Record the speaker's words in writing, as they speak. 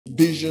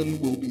vision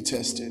will be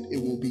tested.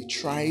 It will be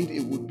tried.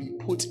 It will be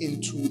put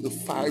into the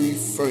fiery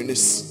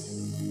furnace.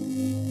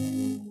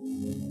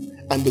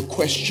 And the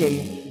question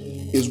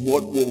is,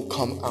 what will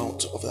come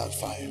out of that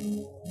fire?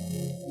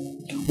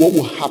 What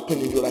will happen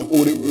in your life? What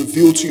will it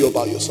reveal to you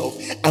about yourself?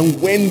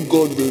 And when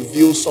God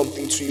reveals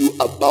something to you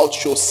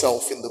about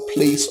yourself in the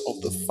place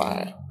of the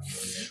fire,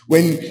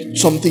 when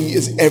something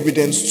is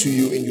evidence to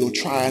you in your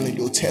trial and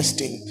your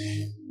testing,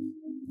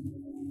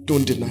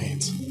 don't deny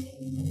it.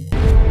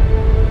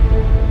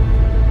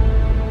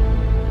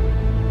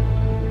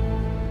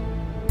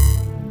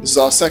 This is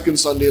our second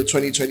Sunday of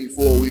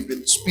 2024. We've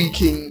been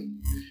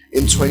speaking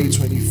in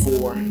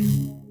 2024.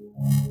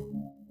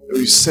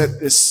 We set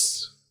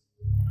this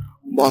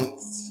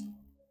month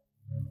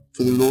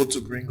for the Lord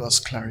to bring us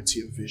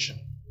clarity of vision.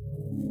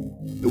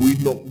 That we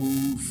not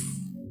move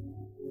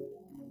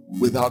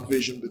without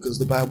vision, because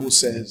the Bible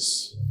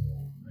says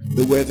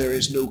that where there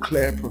is no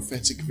clear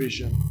prophetic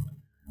vision,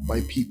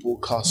 my people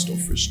cast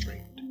off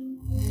restraint.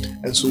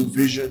 And so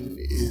vision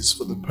is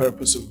for the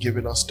purpose of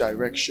giving us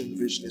direction.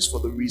 Vision is for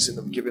the reason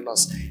of giving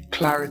us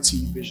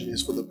clarity. Vision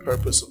is for the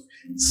purpose of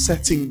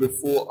setting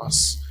before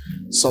us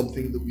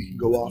something that we can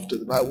go after.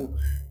 The Bible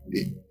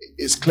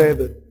is clear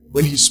that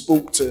when he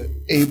spoke to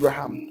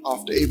Abraham,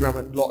 after Abraham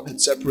and Lot had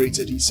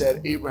separated, he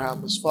said,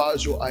 Abraham, as far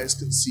as your eyes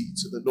can see,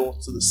 to the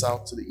north, to the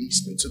south, to the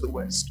east, and to the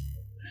west,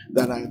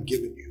 that I have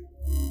given you.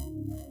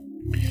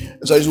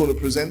 And so I just want to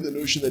present the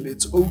notion that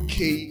it's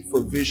okay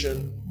for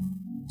vision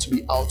to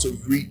be out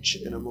of reach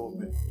in a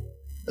moment,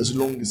 as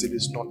long as it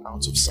is not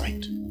out of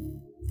sight.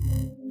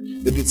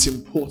 That it's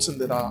important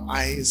that our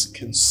eyes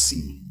can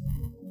see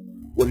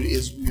what it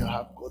is we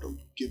have God to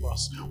give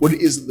us, what it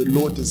is that the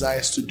Lord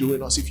desires to do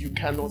in us. If you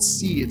cannot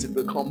see it, it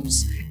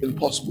becomes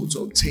impossible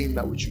to obtain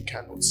that which you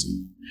cannot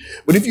see.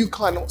 But if you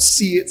cannot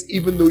see it,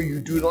 even though you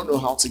do not know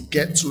how to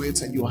get to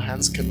it and your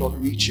hands cannot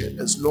reach it,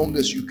 as long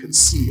as you can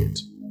see it,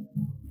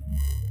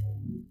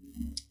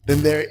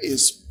 then there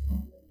is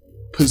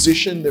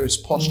position, there is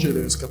posture,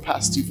 there is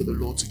capacity for the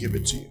Lord to give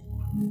it to you.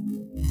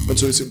 And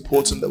so it's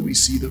important that we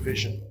see the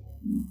vision.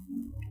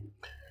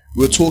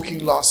 We were talking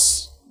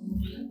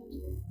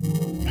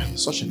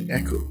such an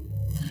echo.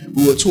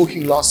 We were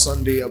talking last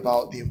Sunday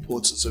about the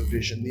importance of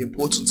vision, the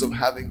importance of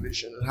having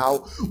vision, and how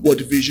what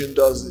vision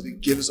does is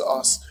it gives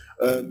us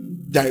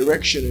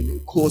direction, and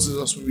it causes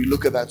us, when we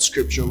look at that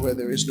scripture where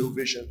there is no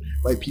vision,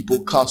 my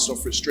people cast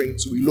off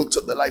restraint. So we looked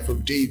at the life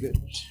of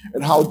David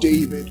and how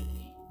David,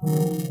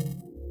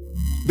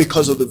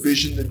 because of the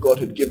vision that God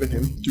had given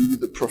him through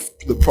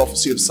the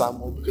prophecy of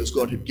Samuel, because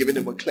God had given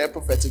him a clear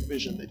prophetic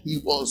vision that he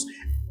was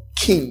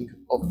king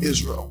of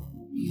Israel.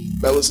 The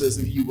Bible says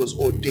that he was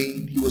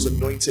ordained, he was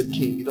anointed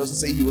king. It doesn't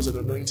say he was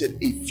anointed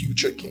a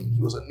future king.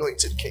 He was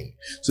anointed king.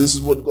 So this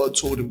is what God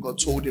told him. God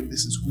told him,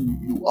 this is who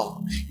you are.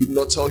 He did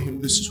not tell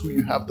him this is who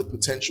you have the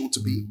potential to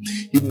be.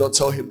 He did not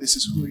tell him this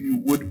is who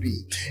you would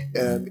be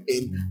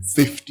in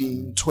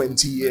 15,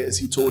 20 years.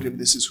 He told him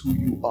this is who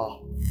you are.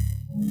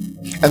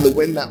 And that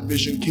when that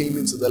vision came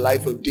into the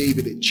life of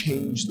David, it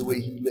changed the way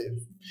he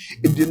lived.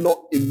 It did not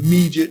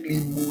immediately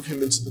move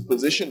him into the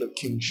position of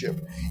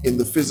kingship in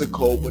the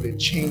physical, but it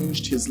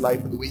changed his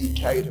life and the way he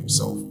carried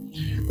himself.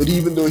 But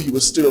even though he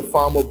was still a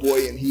farmer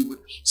boy and he would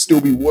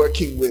still be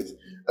working with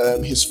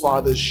his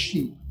father's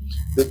sheep,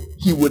 that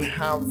he would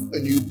have a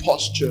new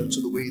posture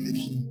to the way that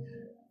he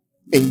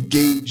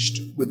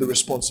engaged with the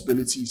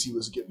responsibilities he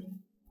was given.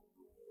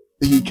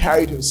 That he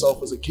carried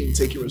himself as a king,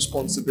 taking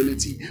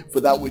responsibility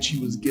for that which he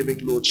was giving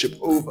lordship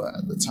over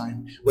at the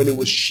time. When it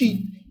was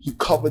sheep, he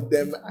covered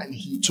them and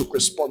he took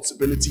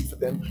responsibility for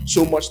them,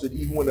 so much that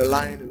even when a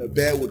lion and a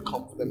bear would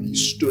come for them, he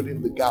stood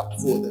in the gap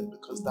for them,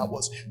 because that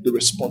was the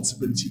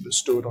responsibility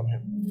bestowed on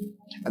him.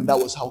 And that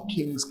was how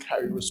kings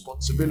carry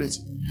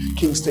responsibility.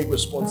 Kings take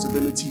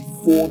responsibility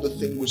for the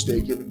thing which they're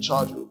given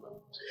charge over.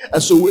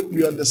 And so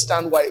we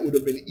understand why it would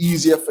have been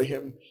easier for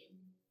him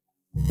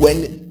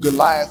when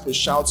Goliath was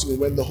shouting and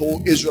when the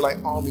whole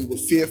Israelite army were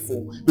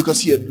fearful,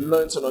 because he had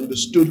learned and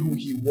understood who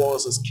he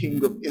was as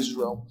king of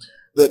Israel,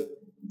 that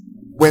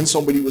when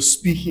somebody was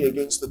speaking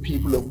against the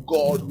people of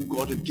God, who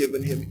God had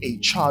given him a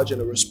charge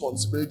and a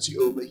responsibility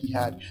over, he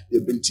had the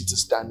ability to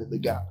stand in the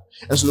gap.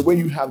 And so that when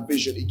you have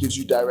vision, it gives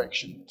you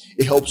direction.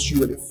 It helps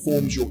you and it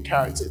forms your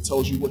character. It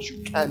tells you what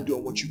you can do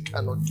and what you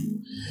cannot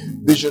do.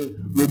 Vision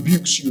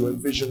rebukes you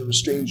and vision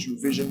restrains you.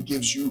 Vision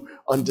gives you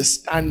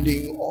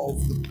understanding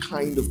of the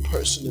kind of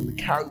person and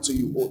the character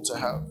you ought to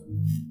have.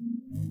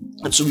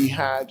 And so we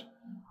had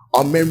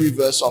our memory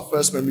verse, our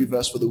first memory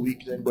verse for the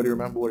week. Does anybody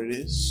remember what it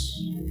is?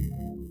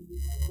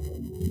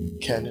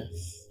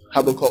 Kenneth.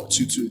 Habakkuk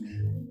 2:2.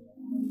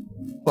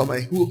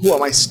 Who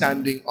am I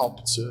standing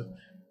up to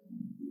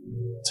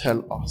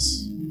tell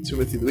us?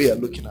 Timothy, the way you're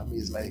looking at me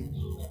is like,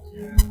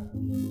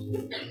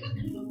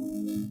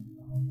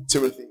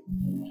 Timothy,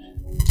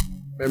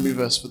 memory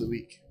verse for the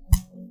week.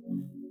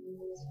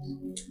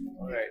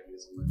 All right.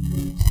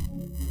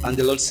 And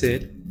the Lord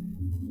said,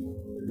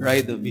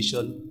 write the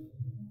vision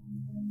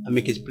and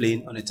make it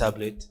plain on a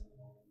tablet,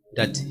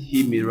 that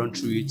he may run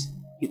through it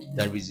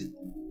that reason.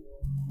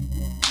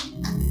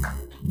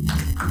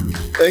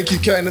 Thank you,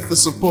 Kenneth, for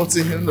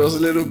supporting him. There was a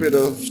little bit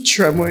of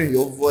tremor in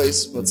your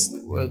voice, but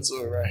the words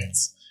are right.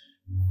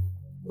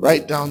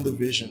 Write down the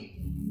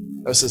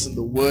vision. It says, and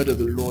the word of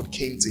the Lord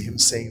came to him,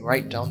 saying,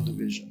 write down the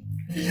vision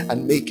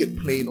and make it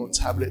plain on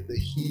tablet, that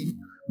he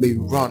may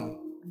run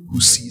who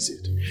sees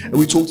it. And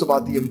we talked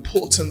about the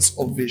importance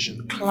of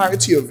vision,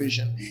 clarity of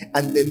vision,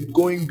 and then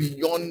going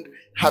beyond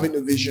having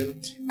a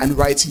vision and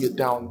writing it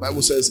down. The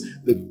Bible says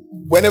that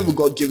whenever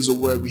God gives a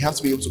word, we have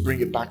to be able to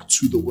bring it back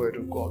to the word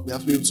of God. We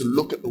have to be able to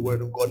look at the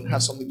word of God and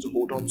have something to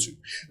hold on to.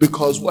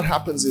 Because what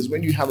happens is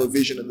when you have a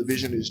vision and the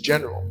vision is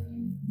general,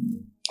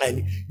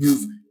 and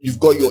you've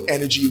got your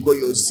energy, you've got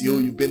your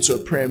zeal, you've been to a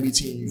prayer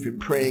meeting, you've been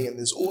praying, and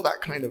there's all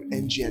that kind of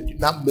energy, and in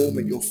that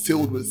moment you're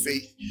filled with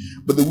faith.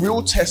 But the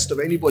real test of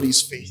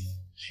anybody's faith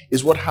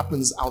is what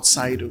happens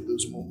outside of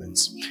those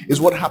moments,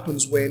 is what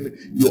happens when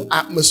your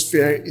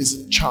atmosphere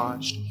isn't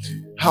charged.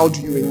 How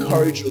do you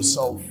encourage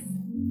yourself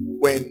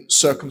when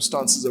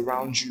circumstances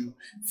around you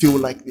feel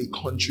like they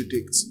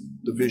contradict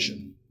the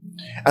vision?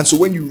 And so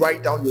when you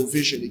write down your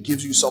vision, it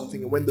gives you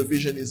something. And when the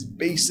vision is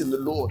based in the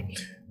Lord,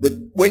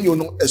 that when you're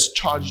not as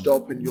charged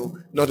up and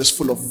you're not as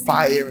full of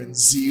fire and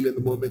zeal in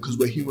the moment, because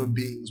we're human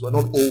beings, we're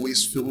not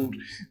always filled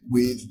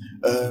with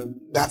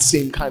that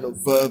same kind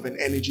of verve and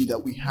energy that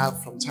we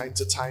have from time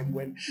to time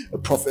when a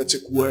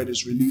prophetic word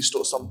is released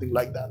or something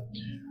like that,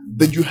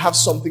 that you have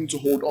something to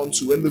hold on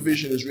to. When the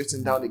vision is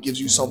written down, it gives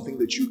you something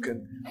that you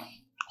can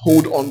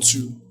hold on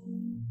to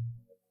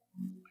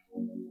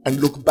and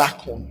look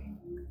back on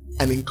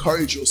and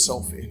encourage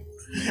yourself in.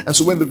 And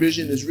so when the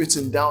vision is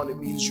written down, it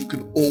means you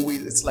can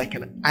always, it's like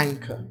an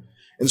anchor.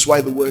 And it's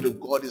why the word of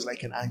God is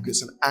like an anchor.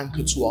 It's an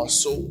anchor to our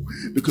soul.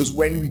 Because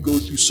when we go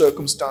through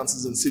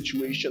circumstances and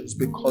situations,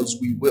 because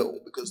we will,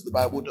 because the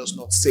Bible does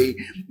not say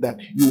that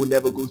you will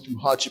never go through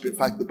hardship. In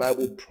fact, the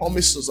Bible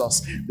promises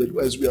us that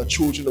as we are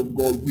children of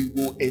God, we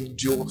will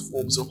endure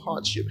forms of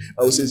hardship. The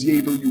Bible says,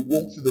 yea, though you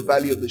walk through the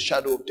valley of the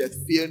shadow of death,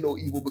 fear no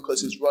evil,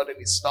 because his rod and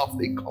his staff,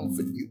 they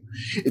comfort you.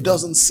 It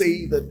doesn't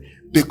say that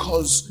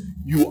because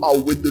you are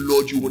with the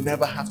Lord, you will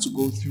never have to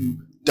go through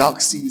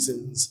dark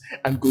seasons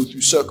and go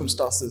through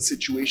circumstances and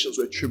situations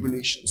where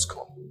tribulations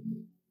come.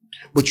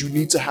 But you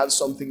need to have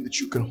something that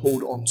you can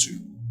hold on to.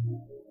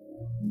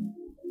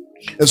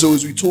 And so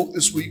as we talk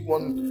this week,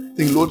 one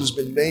thing Lord has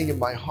been laying in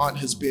my heart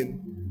has been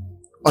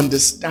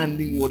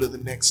understanding what are the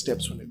next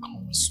steps when it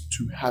comes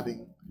to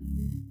having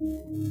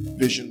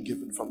vision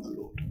given from the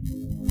Lord.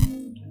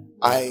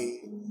 I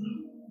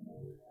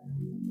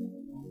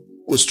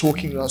was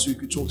talking last week,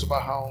 we talked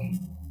about how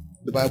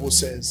the Bible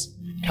says,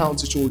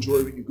 count it all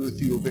joy when you go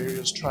through your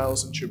various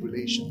trials and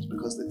tribulations,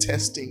 because the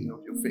testing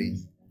of your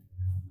faith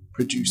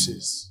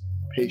produces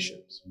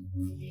patience.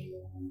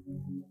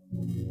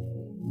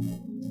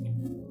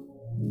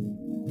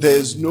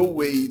 There's no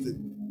way that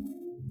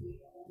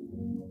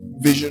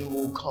vision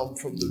will come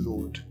from the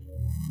Lord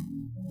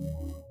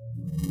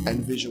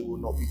and vision will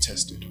not be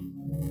tested.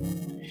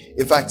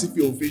 In fact, if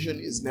your vision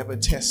is never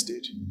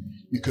tested,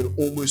 you can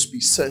almost be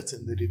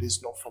certain that it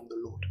is not from the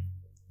Lord.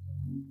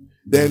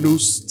 There are no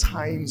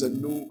times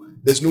and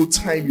there's no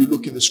time you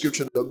look in the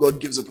scripture that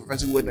God gives a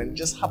prophetic word and it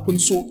just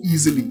happens so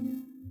easily.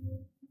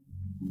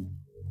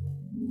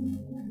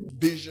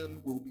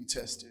 Vision will be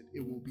tested.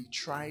 It will be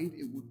tried.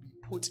 It will be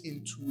put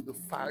into the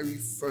fiery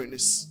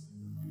furnace.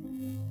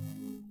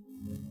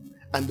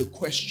 And the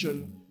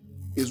question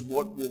is,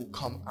 what will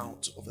come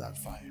out of that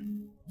fire?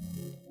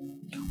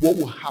 What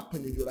will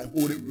happen in your life?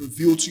 What will it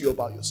reveal to you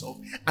about yourself?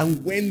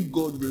 And when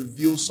God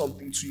reveals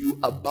something to you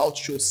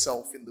about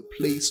yourself in the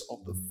place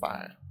of the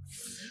fire,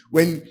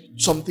 when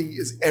something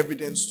is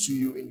evidenced to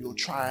you in your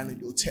trial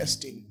and your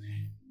testing,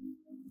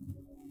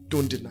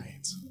 don't deny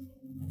it.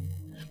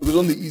 Because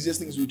one of the easiest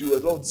things we do, a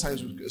lot of the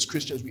times as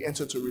Christians, we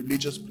enter into a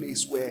religious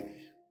place where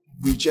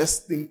we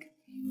just think,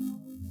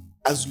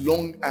 as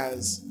long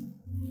as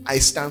I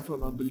stand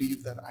firm and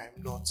believe that I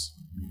am not,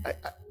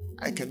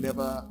 I can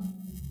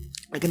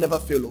never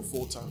fail or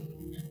falter.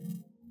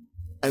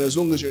 And as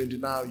long as you're in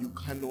denial, you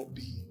cannot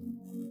be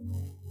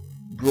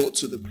brought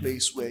to the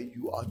place where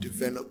you are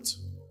developed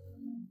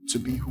to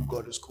be who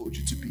God has called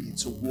you to be,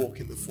 to walk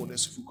in the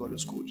fullness of who God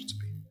has called you to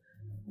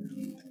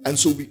be. And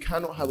so we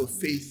cannot have a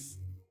faith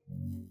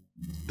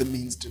that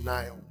means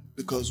denial,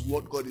 because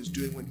what God is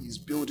doing when he's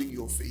building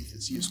your faith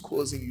is he is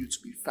causing you to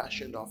be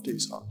fashioned after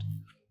his heart.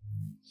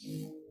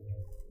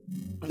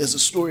 There's a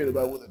story in the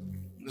Bible that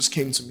just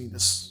came to me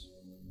this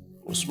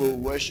was we were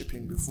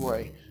worshiping before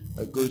I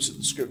go to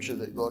the scripture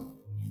that God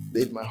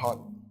laid in my heart.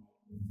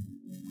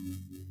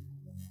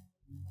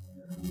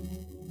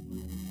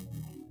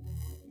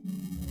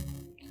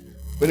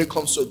 When it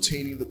comes to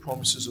obtaining the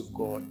promises of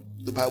God,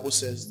 the Bible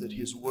says that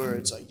his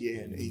words are yea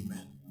and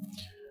amen.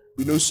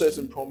 We know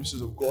certain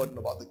promises of God and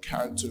about the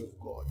character of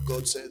God.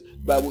 The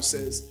Bible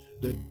says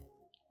that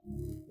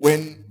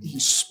when he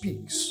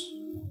speaks,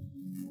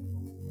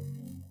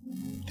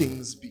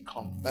 things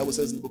become. The Bible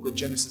says in the book of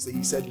Genesis that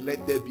he said,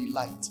 let there be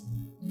light,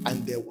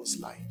 and there was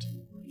light.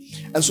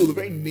 And so the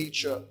very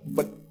nature,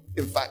 but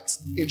in fact,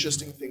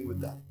 interesting thing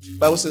with that, the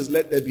Bible says,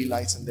 let there be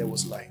light, and there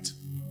was light.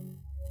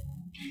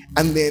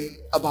 And then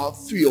about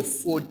 3 or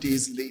 4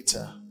 days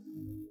later,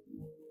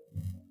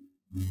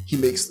 he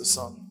makes the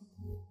sun.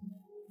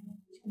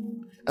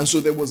 And so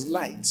there was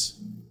light.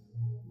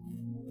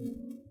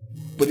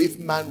 But if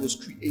man was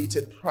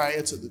created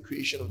prior to the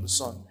creation of the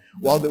sun,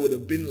 while there would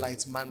have been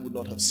light, man would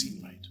not have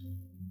seen light.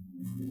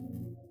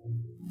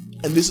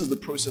 And this is the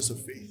process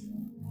of faith.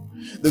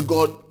 That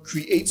God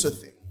creates a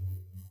thing.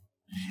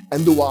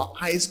 And though our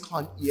eyes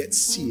can't yet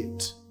see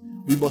it,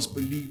 we must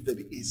believe that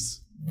it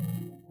is.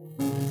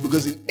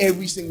 Because in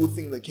every single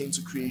thing that came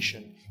to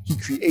creation, he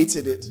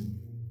created it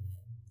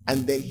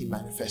and then he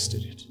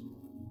manifested it.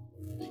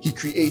 He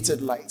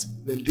created light.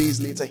 Then days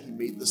later, he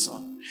made the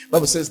sun. The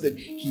Bible says that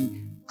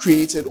he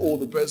created all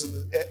the birds in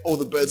the air, all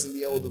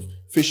the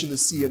fish in the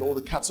sea, and all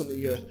the cats on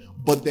the earth.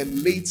 But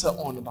then later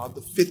on, about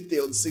the 5th day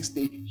or the 6th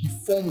day, he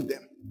formed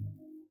them.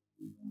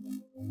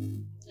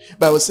 The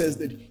Bible says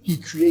that he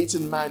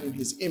created man in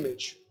his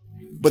image.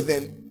 But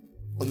then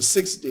on the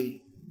 6th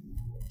day,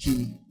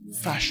 he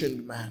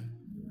fashioned man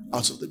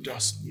out of the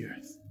dust of the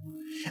earth.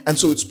 And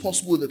so it's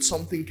possible that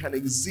something can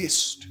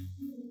exist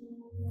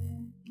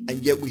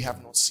and yet we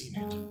have not seen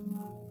it.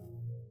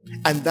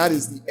 And that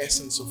is the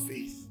essence of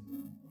faith.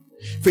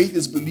 Faith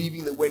is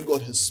believing that when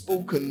God has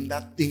spoken,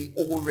 that thing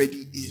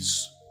already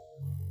is,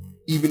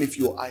 even if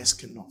your eyes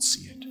cannot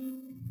see it.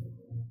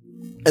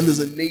 And there's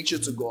a nature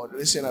to God.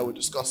 Lisa and I were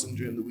discussing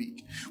during the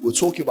week. We're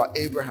talking about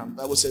Abraham.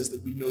 The Bible says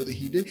that we know that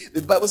he did.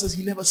 The Bible says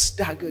he never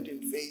staggered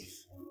in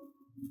faith.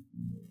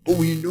 But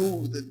we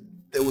know that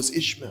there was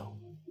Ishmael.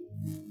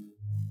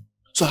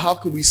 So how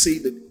can we say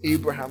that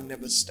Abraham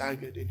never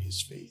staggered in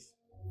his faith?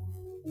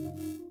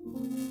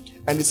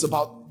 And there's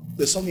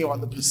something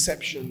about the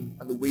perception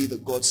and the way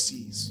that God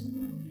sees,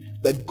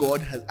 that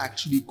God has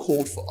actually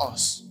called for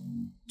us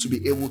to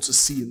be able to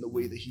see in the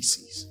way that he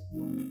sees.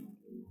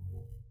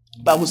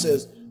 The Bible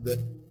says that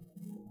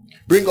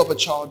bring up a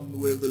child in the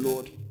way of the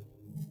Lord,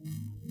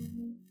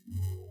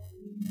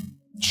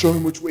 show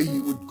him which way he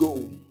would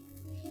go,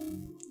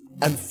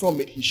 and from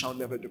it he shall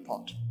never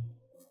depart.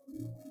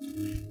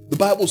 The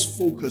Bible's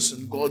focus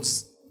and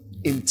God's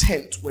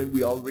intent when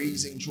we are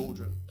raising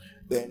children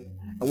then,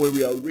 and when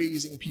we are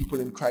raising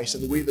people in Christ,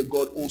 and the way that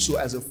God also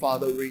as a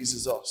father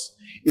raises us,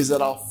 is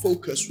that our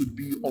focus would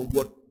be on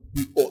what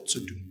we ought to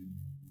do.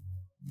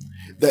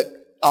 That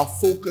our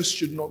focus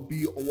should not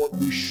be on what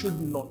we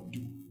should not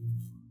do.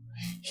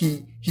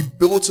 He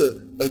built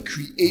a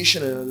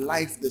creation and a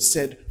life that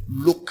said,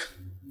 look.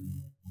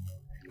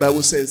 The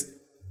Bible says,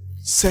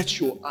 set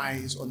your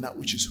eyes on that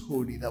which is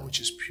holy, that which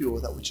is pure,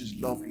 that which is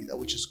lovely, that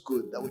which is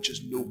good, that which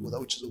is noble, that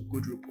which is of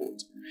good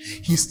report.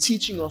 He's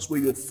teaching us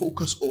where your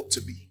focus ought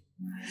to be.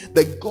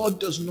 That God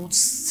does not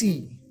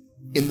see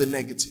in the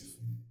negative.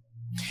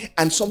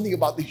 And something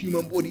about the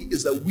human body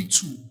is that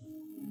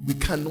we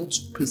cannot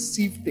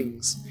perceive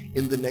things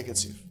in the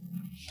negative.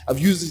 I've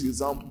used this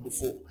example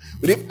before,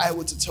 but if I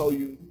were to tell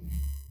you,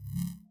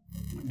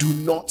 do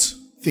not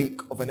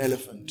think of an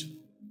elephant,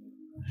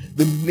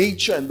 the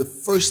nature and the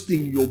first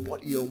thing your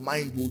body, your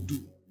mind will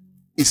do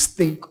is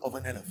think of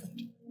an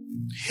elephant.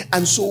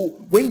 And so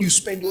when you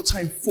spend your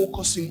time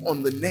focusing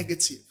on the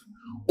negative,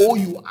 all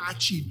you are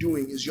actually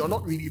doing is you're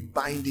not really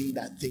binding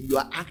that thing. You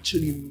are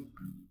actually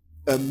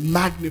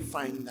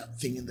magnifying that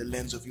thing in the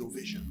lens of your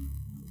vision.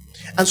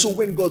 And so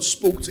when God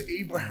spoke to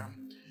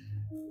Abraham,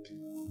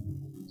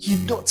 he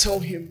did not tell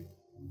him,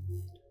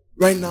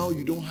 right now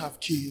you don't have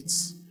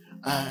kids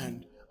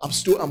and I'm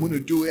going to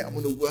do it, I'm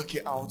going to work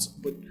it out,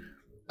 but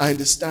I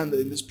understand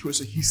that in this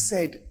process, he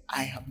said,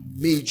 I have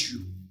made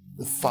you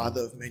the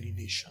father of many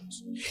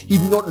nations. He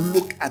did not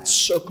look at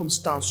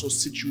circumstance or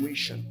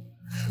situation.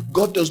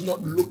 God does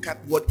not look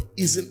at what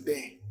isn't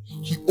there.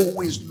 He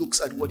always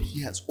looks at what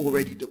he has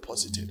already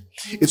deposited.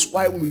 It's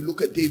why when we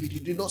look at David, he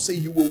did not say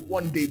you will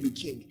one day be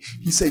king.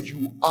 He said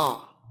you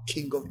are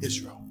king of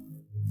Israel.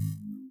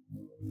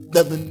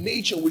 That the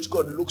nature which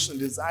God looks and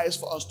desires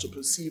for us to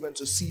perceive and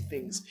to see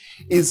things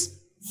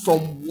is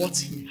from what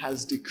he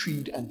has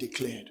decreed and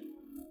declared.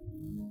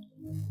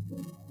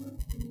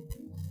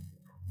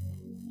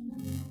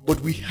 But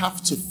we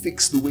have to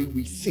fix the way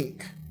we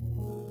think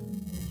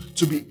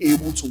to be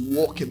able to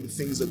walk in the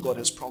things that God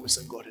has promised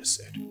and God has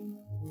said.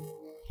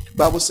 The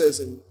Bible says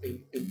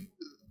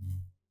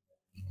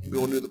we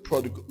all know the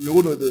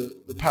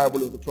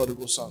parable of the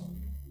prodigal son.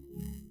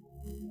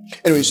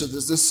 Anyway, so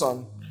there's this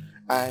son,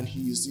 and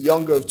he's the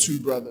younger of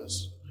 2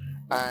 brothers,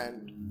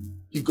 and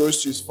he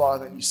goes to his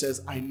father and he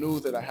says, I know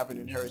that I have an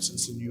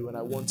inheritance in you and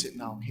I want it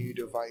now. Can you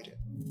divide it?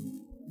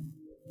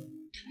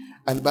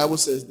 And the Bible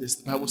says this.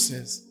 The Bible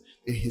says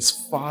that his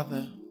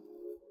father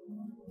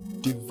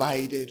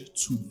divided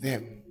to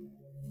them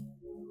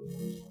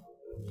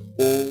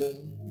all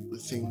the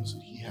things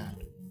that he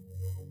had.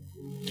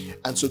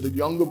 And so the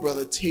younger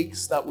brother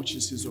takes that which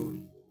is his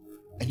own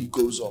and he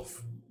goes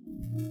off.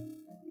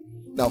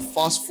 Now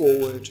fast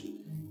forward,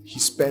 he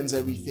spends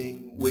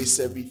everything, wastes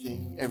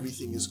everything,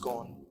 everything is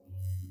gone.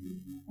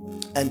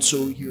 And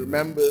so he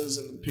remembers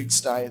in the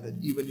pigsty that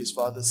even his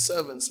father's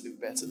servants live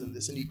better than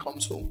this, and he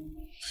comes home.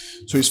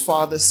 So his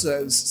father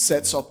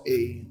sets up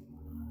a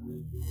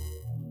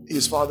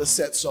his father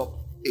sets up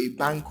a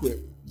banquet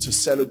to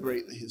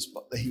celebrate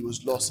that he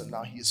was lost and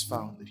now he is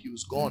found, that he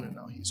was gone and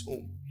now he's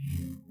home.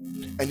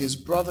 And his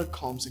brother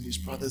comes, and his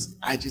brother's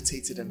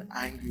agitated and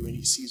angry when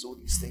he sees all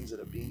these things that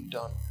are being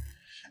done.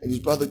 And his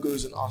brother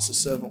goes and asks the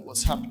servant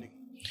what's happening.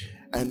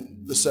 And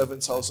the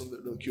servant tells him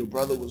that, look, your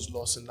brother was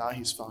lost and now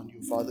he's found.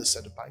 Your father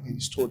set a banquet and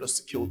he's told us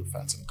to kill the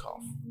fattened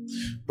calf.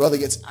 Brother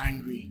gets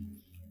angry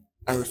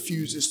and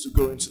refuses to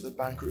go into the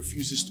banquet,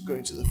 refuses to go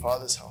into the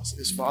father's house.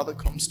 His father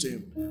comes to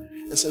him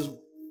and says,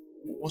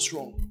 what's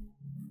wrong?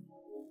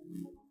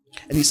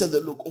 And he said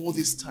that, look, all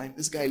this time,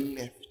 this guy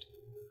left,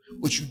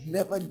 but you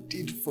never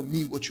did for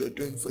me what you are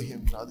doing for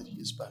him now that he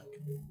is back.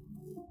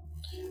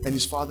 And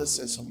his father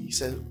says something. He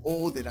said,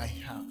 all that I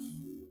have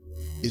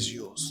is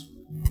yours.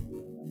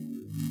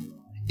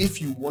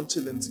 If you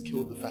wanted them to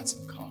kill the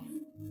fattened calf,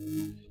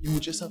 you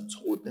would just have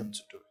told them to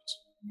do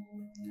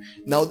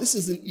it. Now, this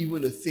isn't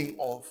even a thing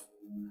of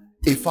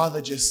a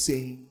father just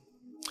saying,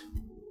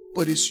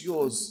 but it's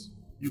yours.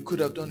 You could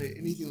have done it.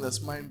 Anything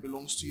that's mine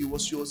belongs to you.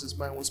 What's yours is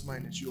mine. What's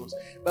mine is yours.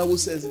 The Bible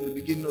says in the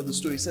beginning of the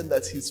story, it said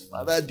that his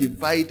father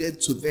divided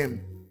to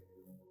them.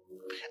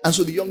 And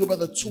so the younger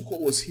brother took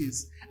what was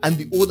his, and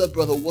the older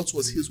brother, what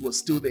was his, was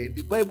still there.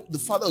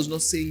 The father was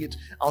not saying it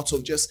out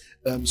of just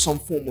some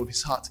form of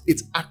his heart.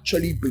 It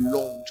actually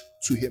belonged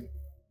to him,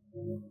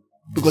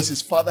 because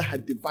his father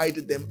had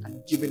divided them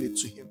and given it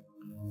to him.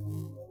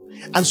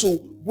 And so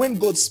when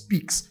God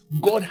speaks,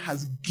 God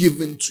has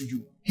given to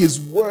you. His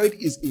word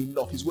is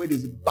enough. His word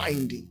is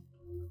binding.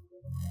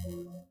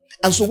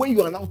 And so when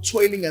you are now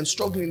toiling and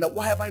struggling, that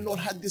why have I not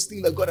had this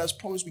thing that God has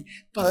promised me?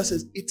 Father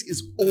says, it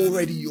is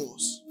already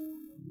yours.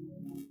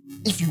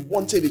 If you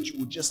wanted it, you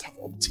would just have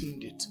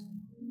obtained it.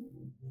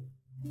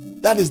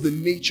 That is the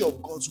nature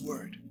of God's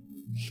word.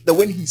 That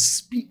when he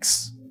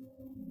speaks,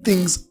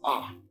 things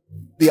are.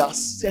 They are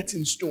set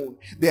in stone.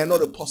 They are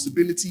not a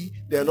possibility.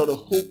 They are not a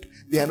hope.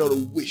 They are not a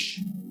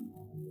wish.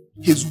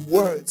 His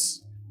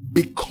words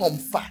become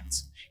fact.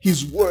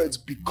 His words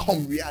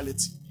become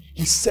reality.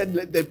 He said,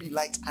 let there be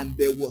light, and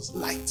there was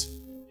light.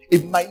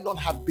 It might not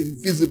have been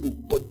visible,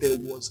 but there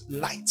was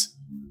light.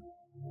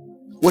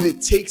 What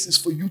it takes is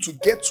for you to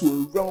get to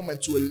a realm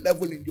and to a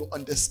level in your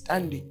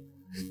understanding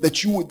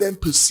that you will then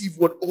perceive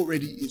what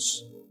already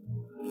is.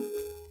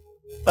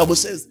 The Bible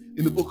says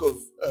in the book of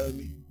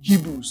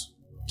Hebrews,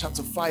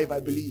 chapter 5, I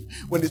believe,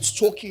 when it's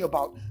talking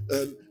about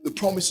the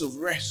promise of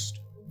rest,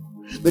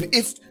 that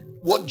if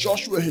what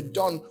Joshua had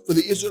done for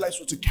the Israelites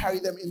was to carry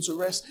them into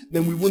rest,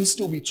 then we wouldn't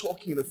still be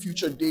talking in a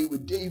future day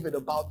with David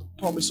about the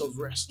promise of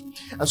rest.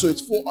 And so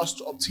it's for us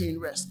to obtain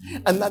rest.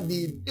 And that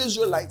the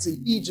Israelites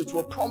in Egypt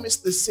were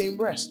promised the same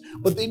rest,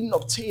 but they didn't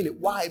obtain it.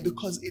 Why?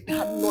 Because it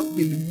had not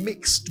been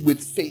mixed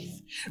with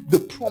faith. The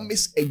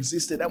promise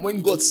existed. And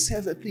when God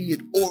says a thing,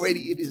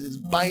 it is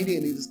binding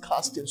and it is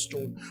cast in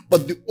stone.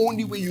 But the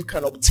only way you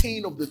can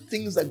obtain of the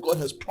things that God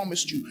has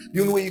promised you, the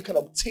only way you can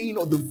obtain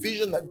of the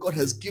vision that God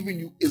has given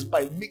you, is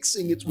by mixing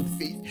it with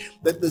faith.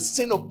 That the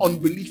sin of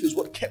unbelief is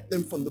what kept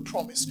them from the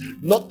promise.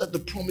 Not that the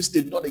promise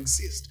did not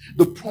exist.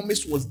 The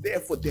promise was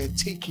there for their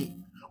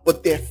taking,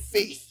 but their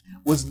faith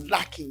was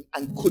lacking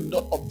and could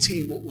not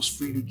obtain what was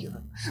freely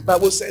given. The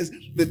Bible says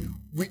that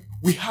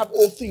we have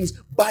all things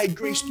by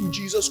grace through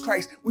Jesus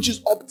Christ, which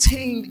is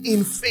obtained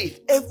in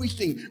faith.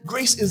 Everything.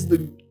 Grace is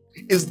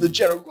the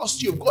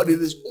generosity of God. It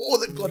is all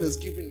that God has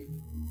given you.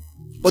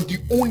 But the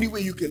only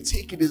way you can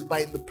take it is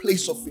by the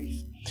place of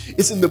faith.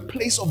 It's in the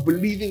place of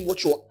believing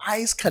what your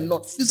eyes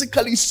cannot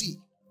physically see,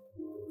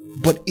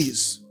 but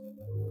is.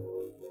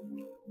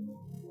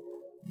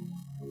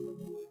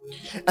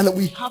 And that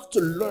we have to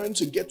learn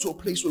to get to a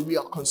place where we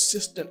are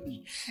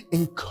consistently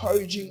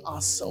encouraging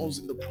ourselves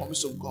in the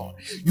promise of God.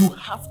 You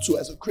have to,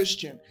 as a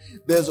Christian,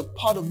 there's a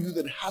part of you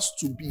that has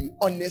to be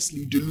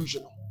honestly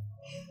delusional.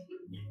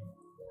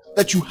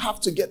 That you have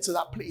to get to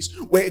that place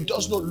where it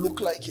does not look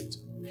like it.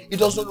 It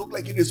does not look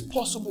like it is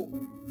possible.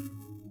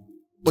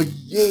 But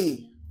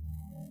yea,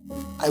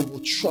 I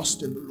will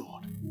trust in the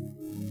Lord.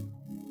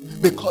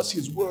 Because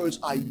his words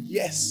are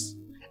yes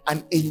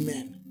and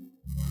amen.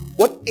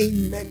 What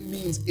amen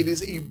means, it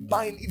is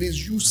it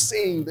is you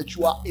saying that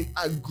you are in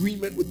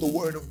agreement with the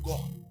word of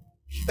God.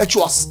 That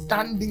you are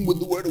standing with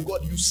the word of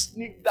God. You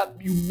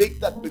make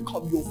that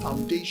become your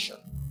foundation.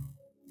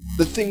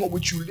 The thing on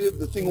which you live,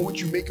 the thing on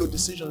which you make your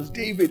decisions.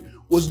 David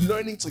was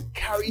learning to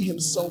carry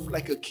himself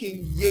like a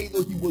king, yea,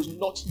 though he was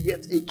not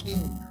yet a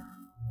king.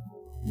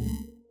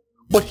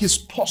 But his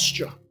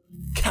posture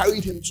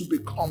carried him to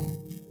become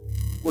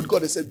what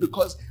God has said,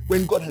 because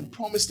when God had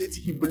promised it,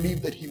 he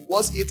believed that he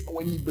was it. And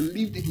when he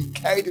believed it, he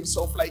carried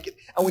himself like it.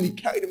 And when he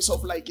carried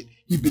himself like it,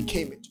 he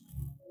became it.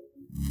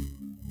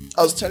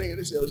 I was telling you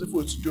this, I was if we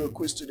were to do a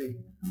quiz today,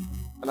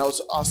 and I was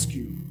to ask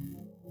you,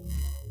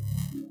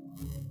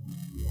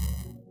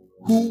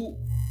 who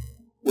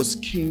was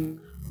king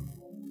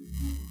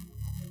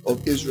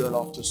of Israel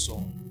after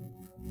Saul?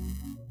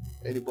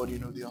 Anybody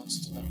know the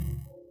answer to that?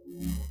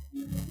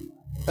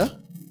 Huh?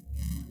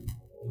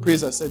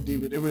 Praise, I said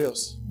David. Anybody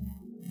else?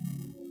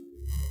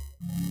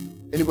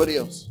 Anybody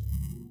else?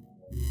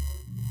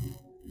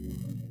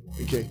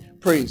 Okay,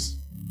 praise.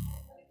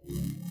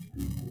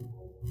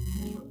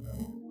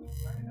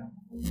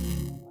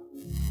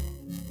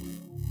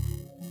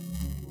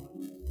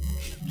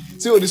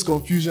 See all this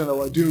confusion that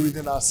we're doing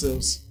within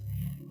ourselves.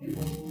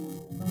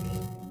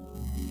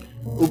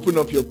 Open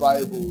up your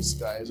Bibles,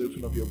 guys.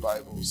 Open up your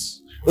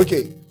Bibles.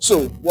 Okay,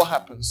 so what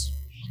happens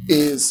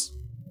is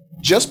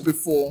just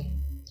before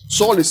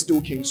Saul is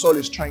still king, Saul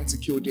is trying to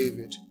kill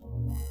David.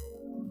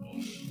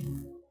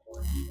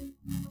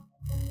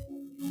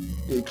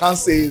 You can't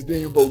say his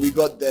name, but we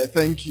got there.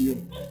 Thank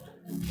you.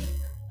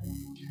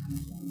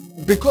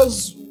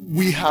 Because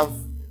we have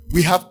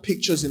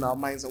pictures in our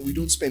minds and we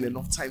don't spend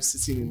enough time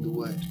sitting in the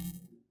Word,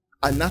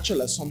 our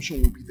natural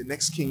assumption will be the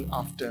next king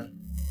after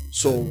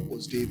Saul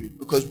was David,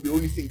 because we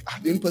only think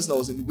the only person that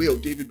was in the way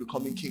of David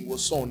becoming king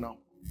was Saul now.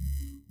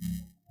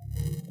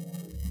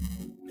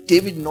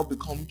 David did not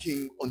become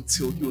king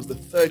until he was the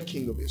third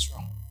king of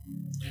Israel,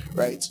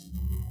 right?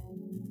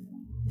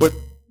 But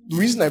the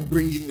reason I'm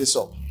bringing this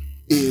up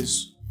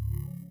is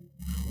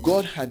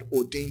God had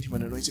ordained him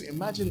and anointed him.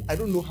 Imagine, I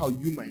don't know how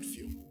you might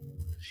feel.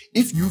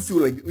 If you feel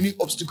like the only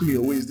obstacle in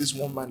your way is this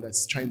one man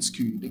that's trying to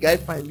kill you, the guy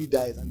finally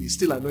dies and they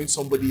still anoint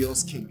somebody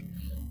else king.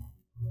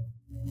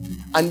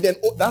 And then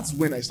that's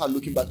when I start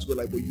looking back to God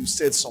like, but you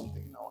said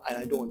something now and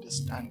I don't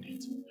understand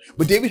it.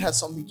 But David had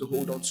something to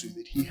hold on to,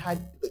 that he had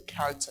the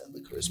character and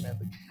the charisma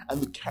and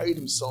he carried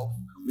himself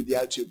with the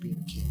attitude of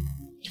being king.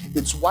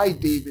 It's why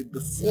David,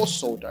 before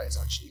Saul dies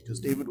actually, because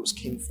David was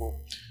king for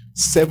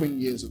 7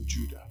 years of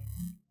Judah.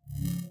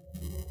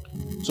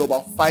 So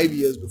about 5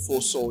 years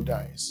before Saul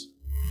dies,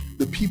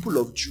 the people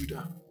of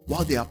Judah,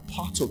 while they are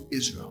part of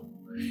Israel,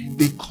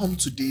 they come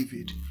to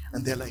David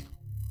and they're like,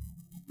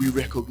 we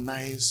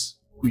recognize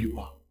who you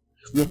are.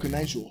 We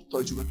recognize your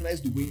authority. We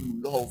recognize the way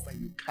you love and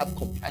you have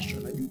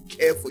compassion and you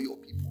care for your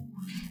people.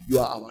 You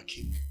are our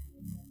king.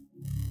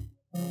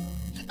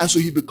 And so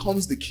he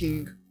becomes the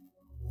king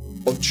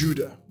of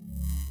Judah.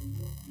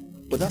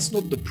 But that's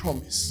not the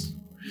promise.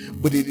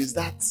 But it is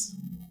that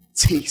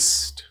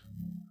taste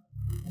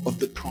of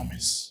the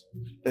promise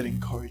that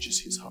encourages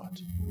his heart.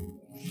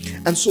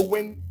 And so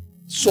when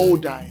Saul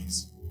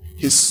dies,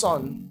 his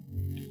son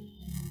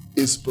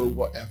is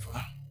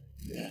whatever.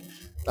 Yeah,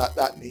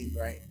 that name,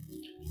 right?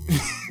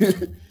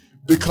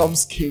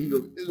 Becomes king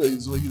of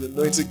Israel. He's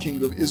anointed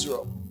king of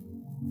Israel.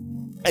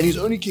 And he's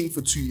only king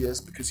for 2 years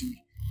because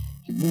he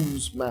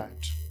moves mad.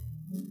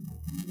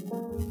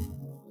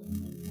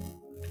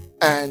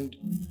 And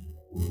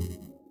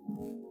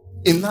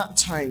in that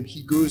time,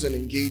 he goes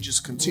and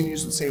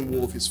continues the same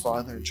war of his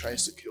father and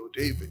tries to kill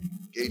David.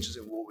 He engages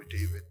in war with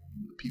David,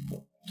 the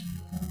people.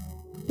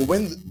 But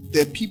when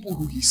there are people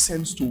who he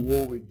sends to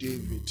war with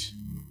David,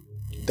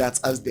 that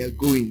as they're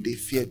going, they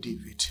fear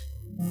David.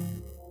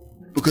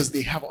 Because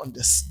they have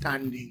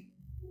understanding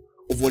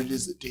of what it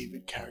is that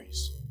David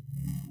carries.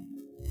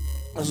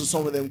 And so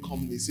some of them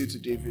come, they say to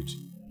David,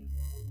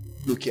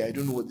 look here, I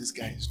don't know what this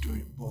guy is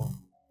doing, but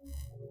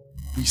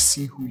we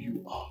see who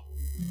you are.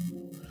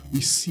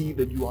 We see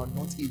that you are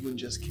not even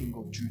just king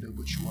of Judah,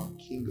 but you are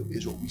king of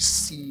Israel. We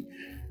see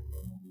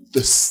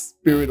the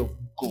Spirit of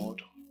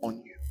God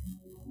on you.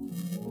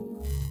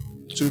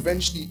 So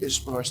eventually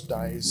Ishbosheth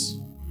dies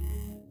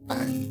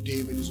and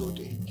David is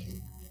ordained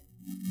king.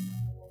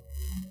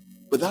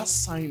 But that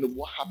sign of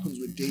what happens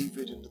with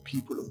David and the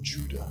people of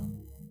Judah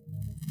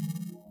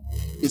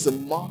is a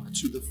mark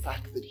to the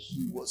fact that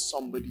he was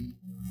somebody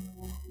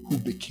who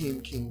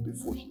became king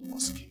before he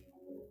was king.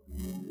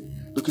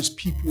 Because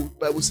people, the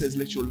Bible says,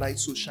 let your light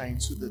so shine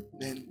so that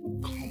men will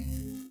come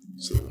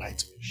to the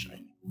light of your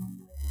shining.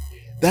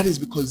 That is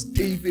because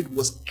David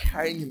was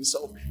carrying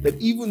himself, that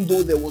even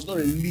though there was not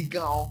a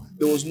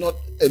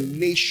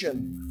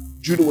nation,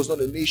 Judah was not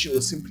a nation, it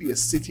was simply a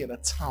city and a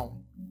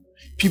town.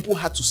 People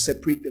had to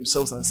separate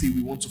themselves and say,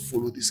 we want to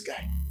follow this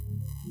guy.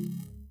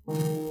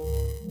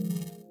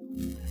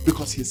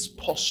 Because his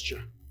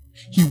posture,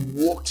 he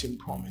walked in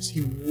promise.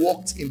 He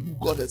walked in who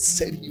God had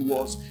said he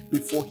was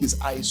before his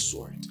eyes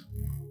saw it.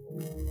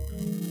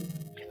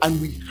 And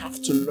we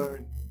have to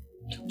learn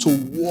to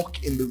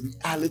walk in the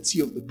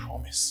reality of the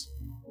promise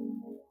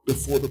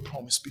before the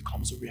promise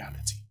becomes a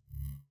reality.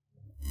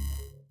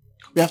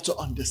 We have to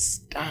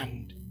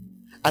understand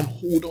and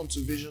hold on to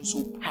vision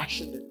so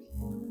passionately.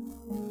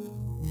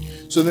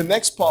 So the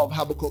next part of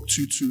Habakkuk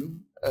 2:2,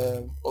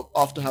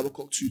 after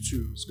Habakkuk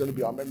 2:2, is going to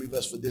be our memory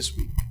verse for this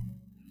week.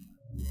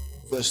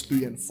 Verse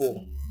 3 and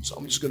 4. So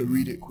I'm just going to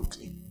read it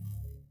quickly.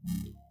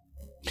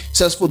 It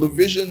says, for the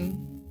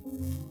vision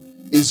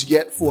is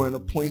yet for an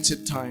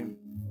appointed time,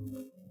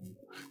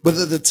 but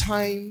at the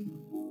time,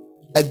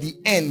 at the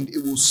end,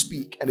 it will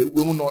speak and it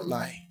will not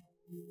lie.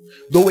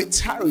 Though it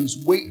tarries,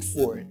 wait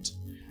for it,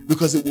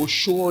 because it will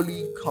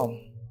surely come.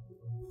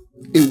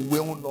 It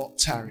will not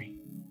tarry.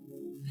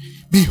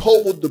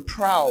 Behold the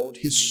proud,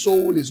 his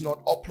soul is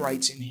not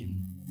upright in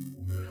him,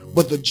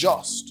 but the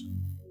just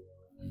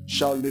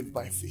shall live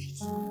by faith.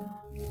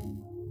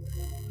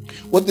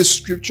 What the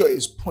scripture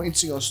is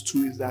pointing us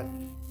to is that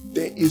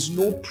there is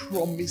no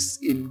promise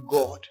in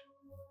God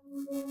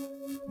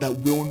that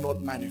will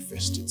not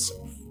manifest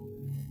itself.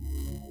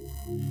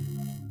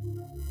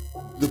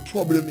 The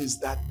problem is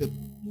that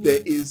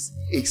there is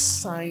a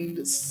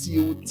signed,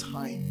 sealed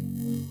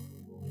time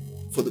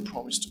for the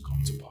promise to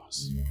come to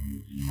pass.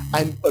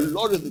 And a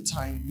lot of the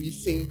time, we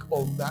think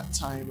of that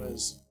time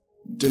as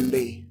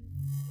delay.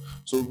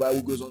 So the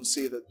Bible goes on to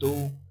say that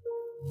though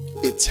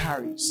it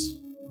tarries,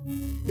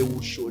 it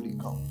will surely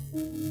come.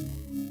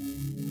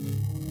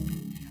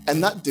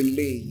 And that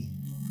delay,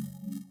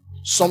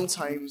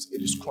 sometimes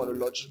it is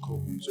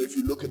chronological. So if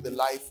you look at the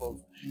life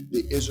of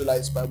the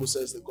Israelites, the Bible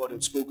says that God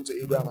had spoken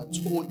to Abraham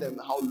and told them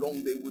how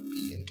long they would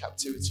be in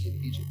captivity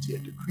in Egypt. He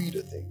had decreed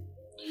a thing.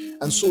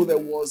 And so there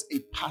was a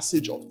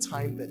passage of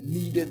time that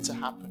needed to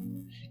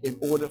happen in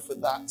order for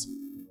that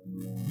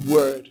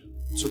word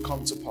to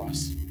come to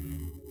pass.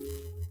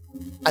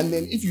 And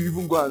then if you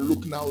even go and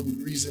look now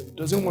the reason,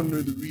 does anyone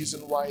know the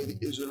reason why the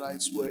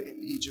Israelites were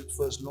in Egypt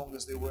for as long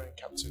as they were in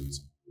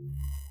captivity?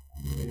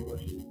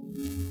 Anybody?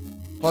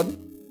 Pardon?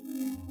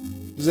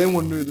 Does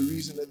anyone know the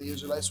reason that the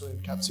Israelites were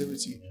in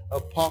captivity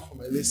apart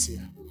from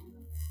Alicia?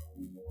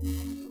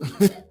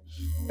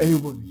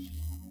 Anybody?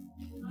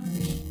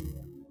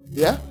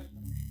 Yeah?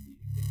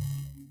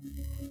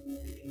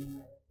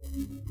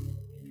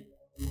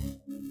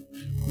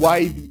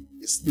 Why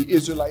the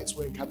Israelites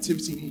were in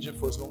captivity in Egypt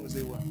for as long as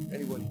they were?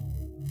 Anybody?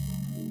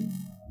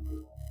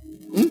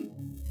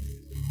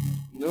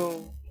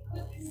 No.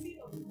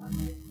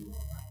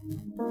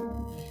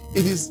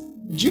 It is,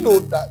 do you know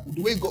that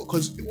the way God,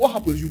 because what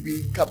happens, you'll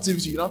be in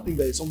captivity, you don't think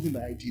that it's something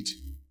that I did.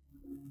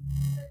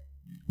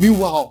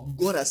 Meanwhile,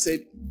 God has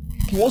said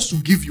He wants to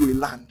give you a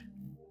land.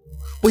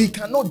 But He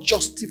cannot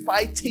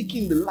justify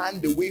taking the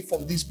land away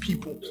from these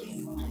people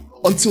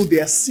until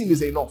their sin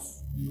is enough.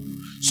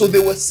 So they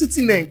were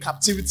sitting there in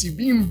captivity,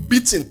 being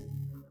beaten.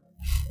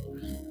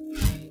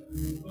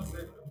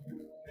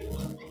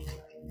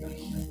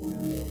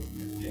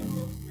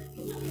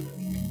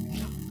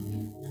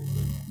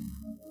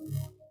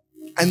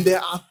 And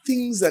there are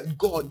things that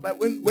God, but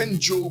when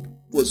Job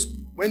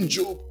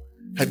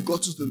had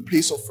gotten to the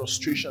place of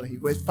frustration, he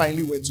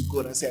finally went to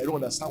God and said, I don't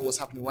understand what's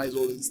happening. Why is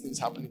all these things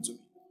happening to me?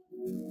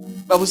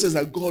 The Bible says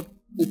that God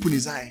opened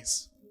his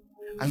eyes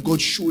and God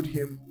showed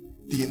him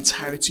the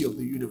entirety of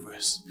the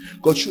universe.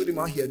 God showed him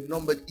how He had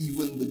numbered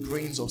even the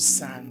grains of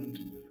sand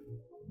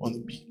on the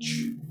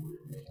beach.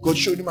 God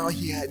showed him how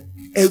He had,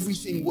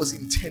 everything was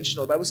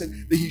intentional. The Bible said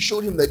that He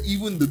showed him that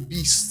even the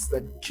beasts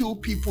that kill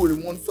people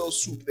in one fell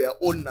swoop, they are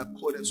all in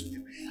accordance with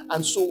Him.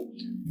 And so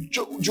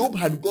Job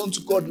had gone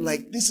to God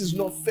like, this is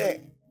not fair.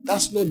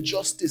 That's not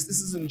justice. This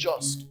isn't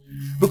just.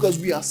 Because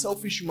we are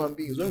selfish human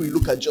beings. When we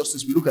look at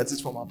justice, we look at it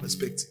from our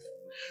perspective.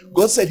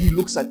 God said He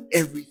looks at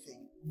everything.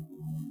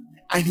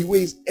 And He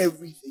weighs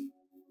everything.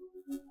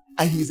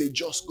 And He's a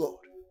just God.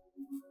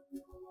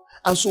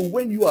 And so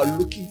when you are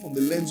looking from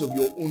the lens of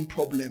your own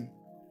problem,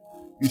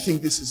 you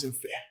think this isn't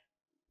fair.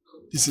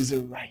 This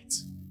isn't right.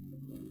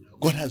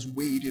 God has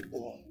weighed it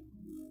all.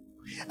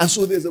 And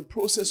so there's a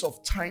process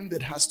of time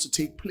that has to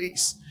take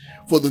place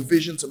for the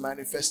vision to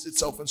manifest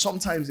itself. And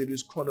sometimes it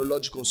is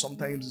chronological.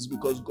 Sometimes it's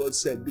because God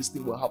said this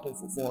thing will happen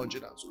for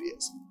 400 and so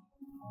years.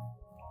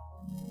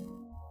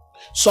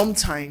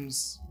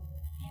 Sometimes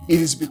it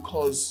is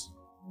because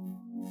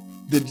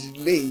the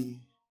delay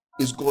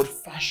is God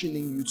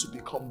fashioning you to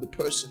become the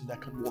person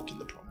that can walk in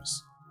the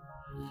promise.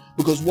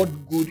 Because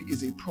what good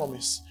is a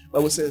promise? The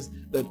Bible says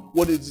that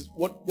what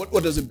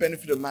does it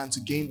benefit a man to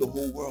gain the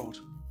whole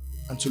world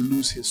and to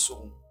lose his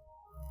soul?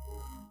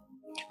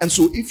 And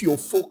so if your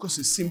focus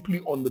is simply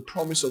on the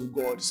promise of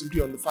God,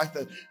 simply on the fact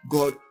that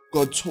God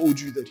told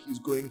you that He's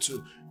going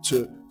to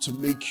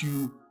make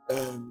you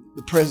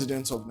the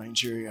president of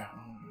Nigeria.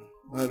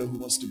 I don't know who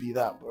wants to be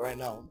that, but right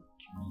now,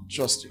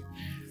 trust you.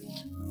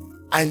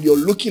 And you're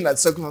looking at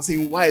circumstances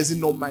saying, why is it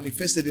not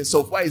manifested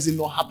itself? Why is it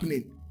not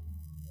happening?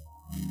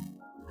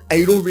 And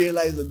you don't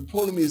realize that the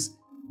problem is,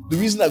 the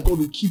reason that God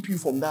will keep you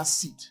from that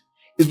seat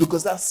is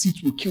because that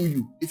seat will kill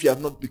you if you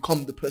have not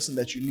become the person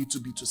that you need to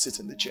be to sit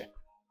in the chair.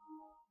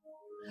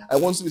 I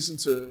once listened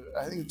to,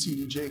 I think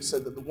T.D. Jakes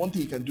said that the one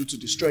thing you can do to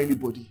destroy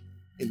anybody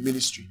in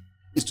ministry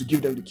is to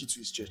give them the key to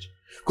his church.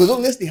 Because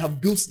unless they have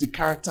built the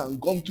character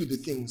and gone through the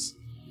things,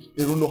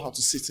 they don't know how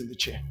to sit in the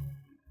chair.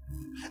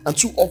 And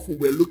too often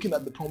we're looking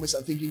at the promise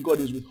and thinking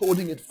God is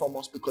withholding it from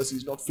us because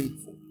He's not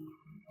faithful.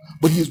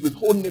 But He is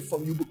withholding it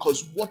from you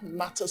because what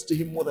matters to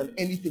Him more than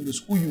anything is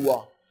who you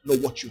are, not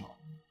what you have.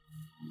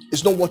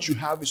 It's not what you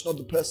have, it's not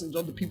the person, it's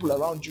not the people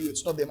around you,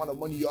 it's not the amount of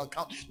money you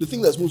account. The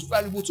thing that's most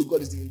valuable to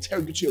God is the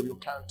integrity of your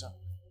character.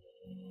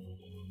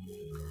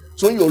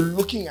 So when you're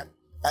looking at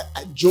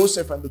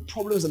Joseph and the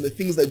problems and the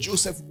things that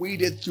Joseph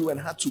waded through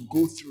and had to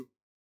go through,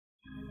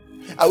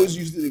 I always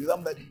use the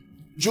example that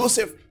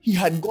Joseph, he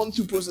had gone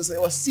through process and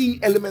he was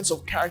seeing elements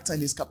of character in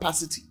his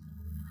capacity.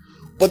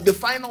 But the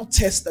final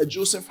test that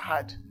Joseph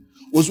had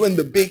was when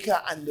the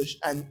baker and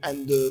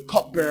the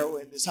cupbearer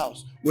were in his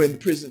house, were in the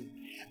prison.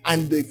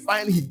 And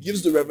finally he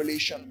gives the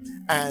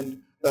revelation,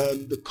 and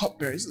the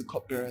cupbearer, is the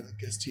cupbearer that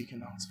gets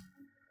taken out,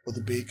 or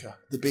the baker,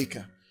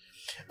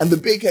 and the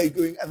baker is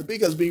going, and the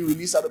baker is being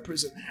released out of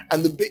prison,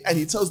 and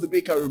he tells the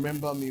baker,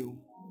 remember me.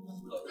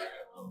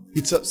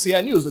 See,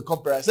 I knew it was the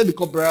cupbearer. I said the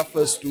cupbearer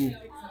first too.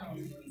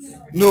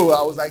 No,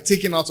 I was like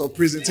taken out of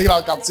prison, taken out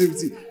of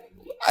captivity.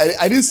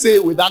 I didn't say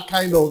it with that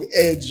kind of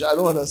edge. I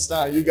don't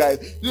understand, you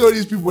guys. You know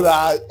these people that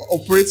are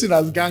operating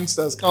as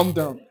gangsters. Calm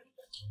down.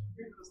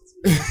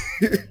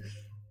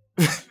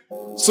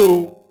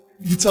 So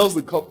he tells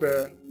the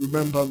cupbearer,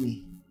 remember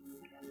me.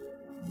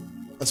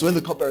 And so when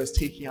the cupbearer is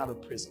taken out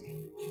of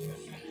prison,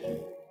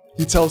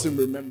 he tells him,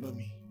 remember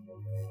me.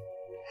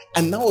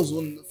 And that was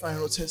one of the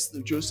final tests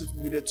that Joseph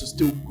needed to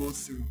still go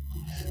through,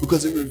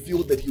 because it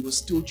revealed that he was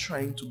still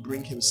trying to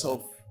bring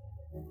himself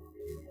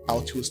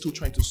out. He was still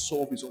trying to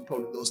solve his own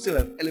problem. There was still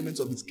an element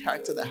of his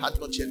character that had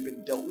not yet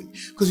been dealt with.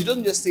 Because he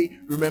doesn't just say,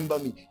 remember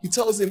me. He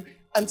tells him,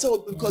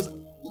 because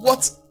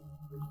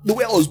the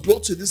way I was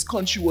brought to this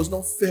country was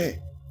not fair.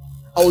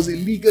 I was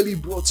illegally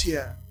brought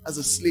here as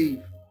a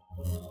slave.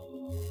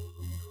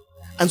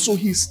 And so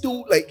he's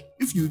still like,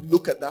 if you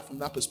look at that from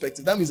that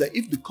perspective, that means that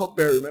if the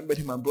cupbearer remembered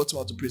him and brought him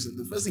out to prison,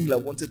 the first thing he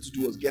wanted to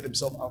do was get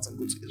himself out and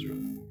go to Israel.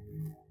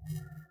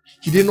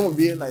 He did not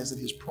realize that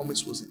his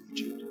promise was in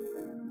Egypt,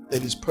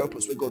 that his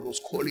purpose, where God was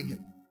calling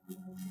him.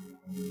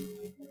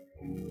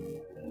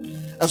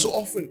 And so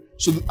often,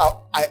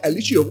 I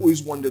literally have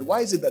always wondered,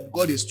 why is it that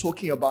God is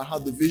talking about how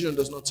the vision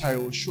does not tarry,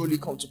 will surely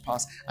come to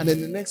pass? And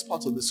then the next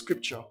part of the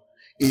scripture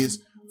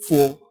is,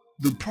 for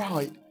the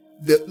proud,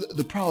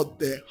 the proud,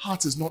 their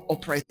heart is not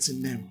upright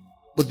in them,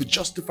 but the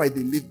justified,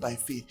 they live by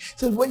faith.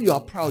 So when you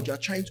are proud, you are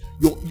trying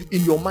to,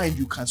 in your mind,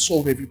 you can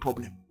solve every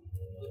problem.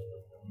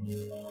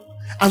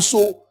 And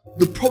so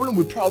the problem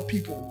with proud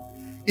people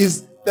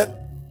is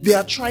that they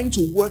are trying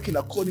to work in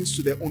accordance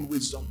to their own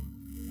wisdom.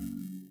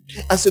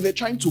 And so they're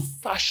trying to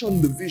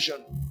fashion the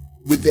vision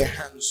with their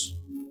hands,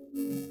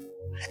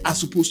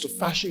 as opposed to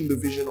fashioning the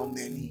vision on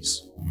their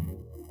knees.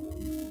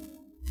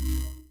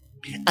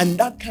 And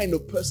that kind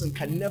of person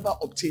can never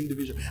obtain the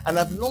vision. And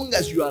as long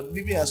as you are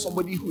living as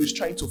somebody who is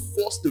trying to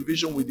force the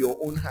vision with your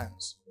own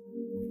hands,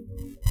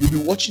 you'll be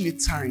watching it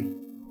tarry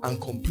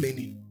and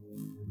complaining,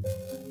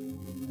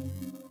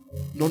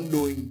 not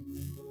knowing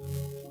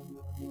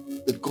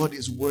that God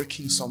is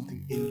working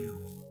something in you.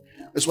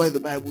 That's why the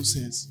Bible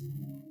says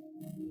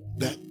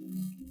that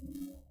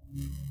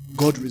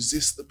God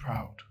resists the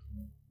proud,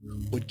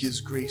 but gives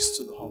grace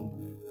to the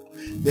humble.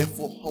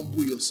 Therefore,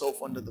 humble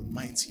yourself under the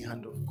mighty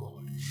hand of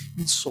God.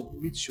 You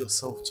submit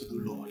yourself to the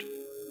Lord.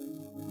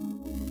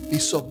 Be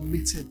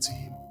submitted to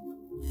Him.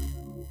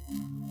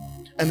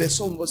 And there's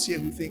some of us here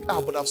who think,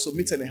 but I've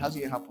submitted and it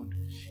hasn't yet happened.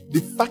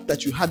 The fact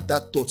that you had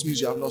that thought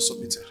means you have not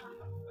submitted.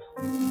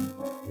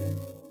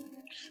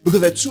 Because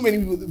there are too many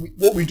people,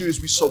 what we do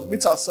is we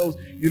submit ourselves,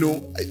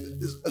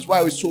 that's why I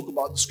always talk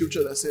about the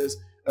scripture that says,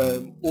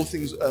 all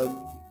things,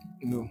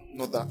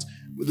 not that,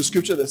 but the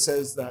scripture that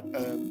says that,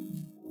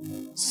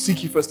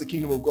 seek ye first the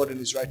kingdom of God and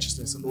His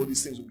righteousness, and all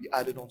these things will be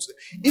added on to them.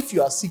 If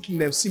you are seeking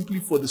them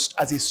simply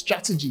as a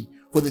strategy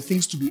for the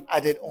things to be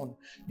added on,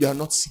 you are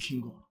not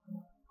seeking God.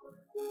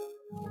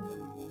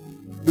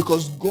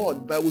 Because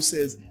God, the Bible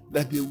says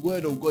that the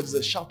word of God is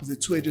as sharp as a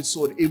two-edged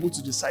sword, able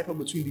to decipher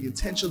between the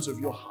intentions of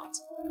your heart,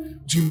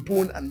 between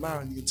bone and marrow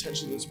and the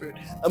intentions of the spirit.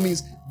 That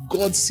means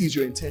God sees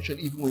your intention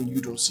even when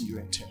you don't see your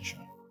intention.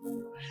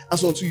 And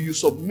so until you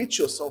submit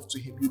yourself to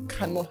Him, you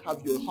cannot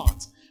have your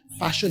heart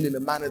fashioned in a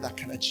manner that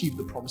can achieve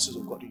the promises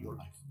of God in your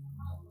life.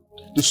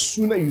 The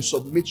sooner you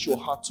submit your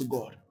heart to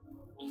God,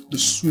 the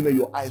sooner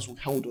your eyes will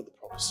hold on the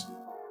promise.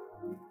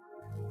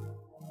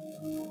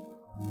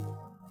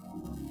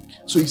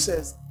 So he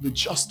says, the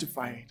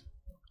justified,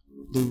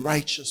 the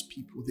righteous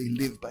people, they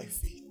live by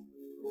faith.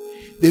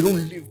 They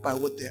don't live by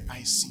what their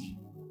eyes see.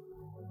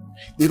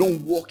 They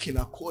don't walk in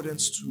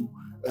accordance to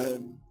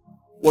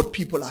what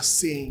people are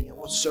saying and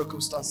what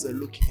circumstances they're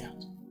looking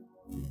at.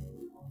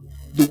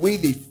 The way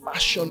they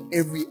fashion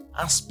every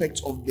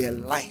aspect of their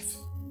life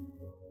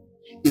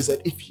is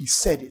that if He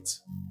said it,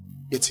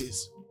 it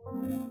is.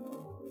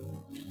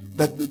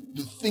 That the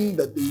thing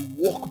that they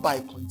walk by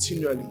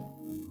continually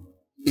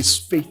is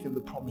faith in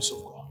the promise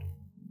of God.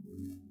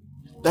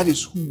 That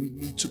is who we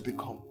need to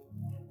become.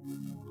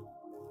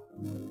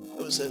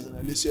 It says, and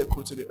Alicia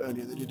quoted it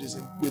earlier, that it is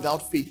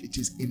without faith it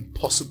is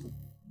impossible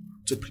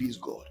to please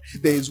God.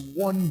 There is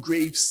one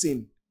grave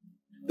sin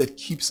that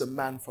keeps a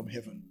man from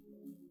heaven.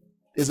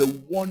 There's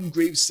one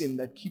grave sin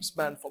that keeps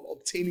man from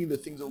obtaining the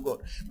things of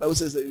God. The Bible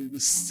says that the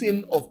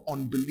sin of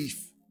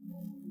unbelief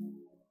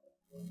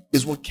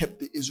is what kept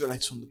the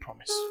Israelites from the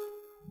promise.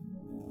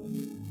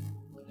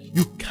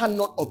 You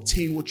cannot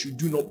obtain what you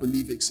do not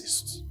believe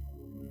exists.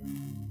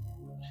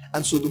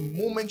 And so the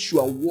moment you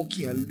are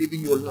walking and living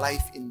your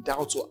life in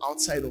doubt or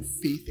outside of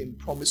faith in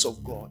promise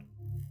of God,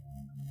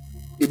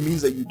 it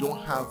means that you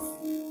don't have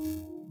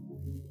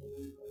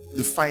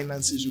the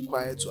finances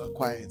required to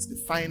acquire it.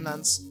 The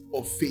finance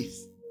of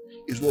faith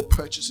is what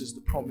purchases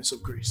the promise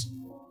of grace.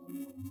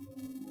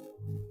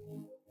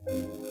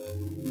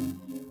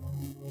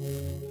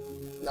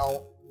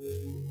 Now,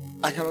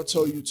 I cannot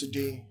tell you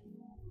today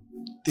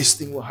this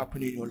thing will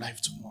happen in your life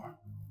tomorrow.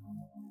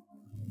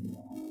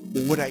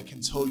 But what I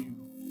can tell you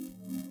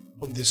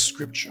from this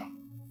scripture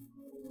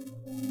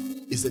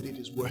is that it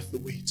is worth the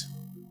wait.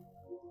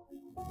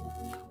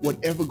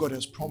 Whatever God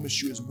has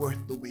promised you is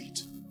worth the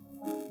wait.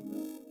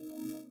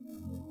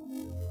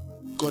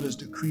 God has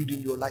decreed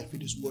in your life,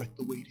 it is worth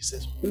the wait. He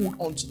says, hold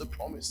on to the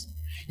promise.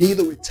 Yea,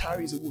 though it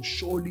tarries, it will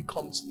surely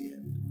come to the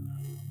end.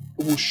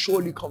 It will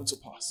surely come to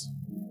pass.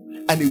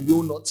 And it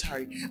will not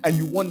tarry. And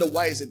you wonder,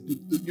 why is it?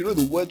 You know,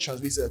 the word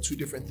translated are two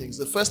different things.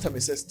 The first time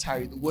it says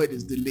tarry, the word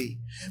is delay.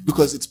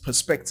 Because it's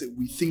perspective.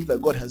 We think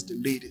that God has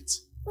delayed it.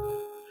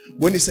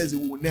 When it says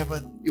it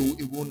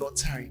will not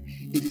tarry,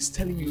 it is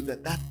telling you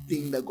that that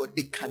thing that God,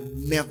 it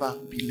can never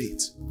be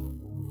late.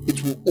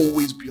 It will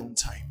always be on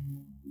time.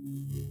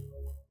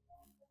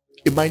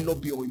 It might not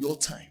be on your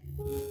time,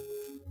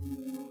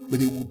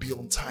 but it will be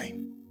on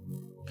time.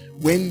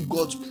 When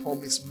God's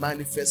promise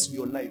manifests in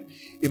your life,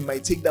 it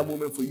might take that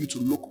moment for you to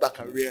look back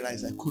and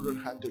realize, I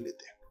couldn't handle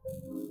it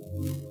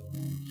then.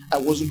 I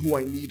wasn't who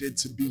I needed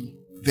to be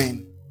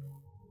then.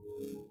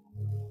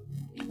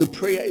 The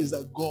prayer is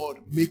that God,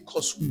 make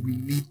us who we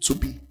need to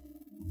be.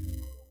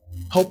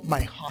 Help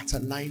my heart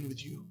align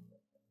with you.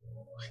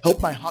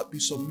 Help my heart be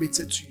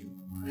submitted to you.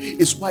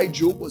 It's why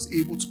Job was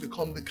able to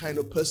become the kind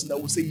of person that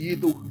will say, yea,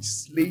 though he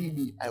slay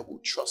me, I will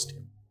trust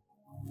him.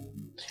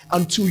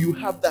 Until you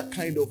have that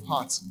kind of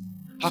heart,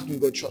 how can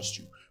God trust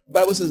you? The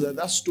Bible says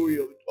that story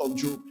of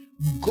Job,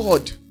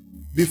 God,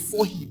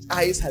 before his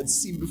eyes had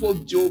seen, before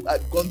Job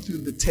had gone through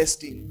the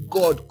testing,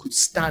 God could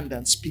stand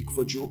and speak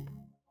for Job.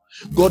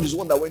 God is the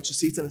one that went to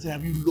Satan and said,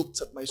 have you looked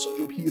at my son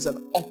Job? He is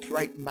an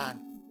upright man.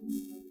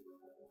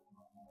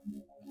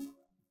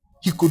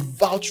 He could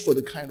vouch for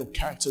the kind of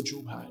character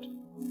Job had.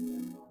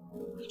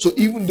 So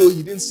even though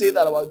he didn't say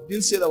that about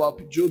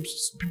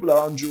Job's people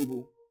around Job,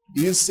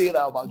 he didn't say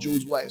that about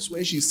Job's wife.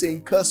 When she's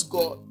saying, curse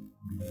God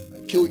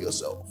and kill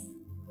yourself.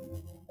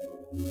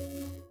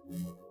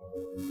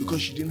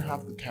 Because she didn't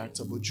have the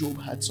character, but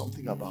Job had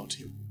something about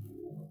him.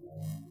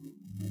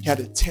 He had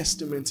a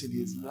testament in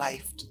his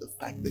life to the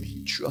fact that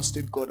he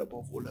trusted God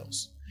above all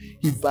else.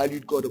 He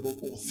valued God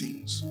above all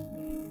things.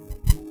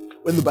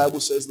 When the Bible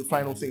says, the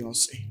final thing I'll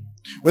say,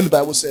 when the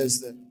Bible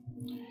says that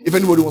if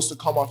anybody wants to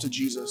come after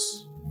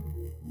Jesus,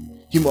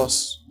 he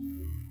must.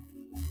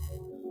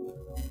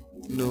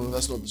 No,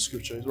 that's not the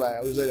scripture. It's why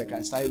I was like,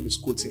 I started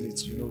misquoting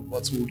it,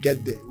 but we'll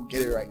get there. We'll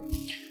get it right.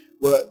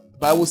 Well, the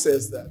Bible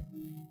says that,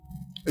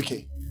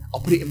 okay, I'll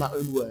put it in my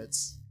own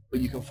words, but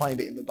you can find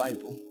it in the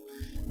Bible.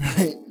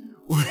 Right?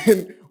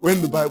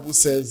 When the Bible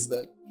says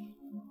that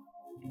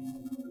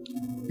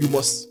you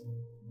must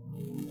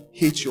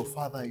hate your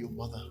father and your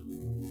mother,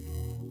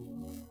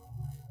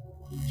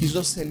 he's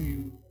just telling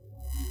you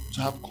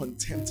to have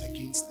contempt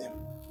against them.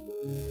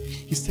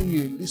 He's telling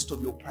you a list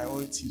of your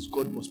priorities.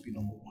 God must be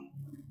number one.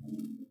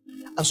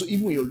 And so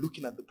even when you're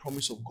looking at the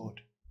promise of God,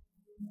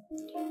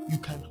 you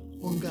can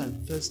hunger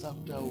and thirst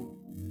after,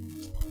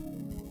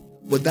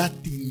 but that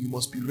thing, you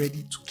must be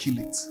ready to kill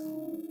it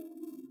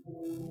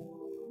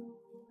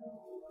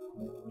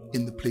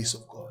in the place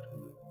of God.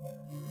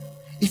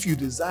 If you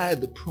desire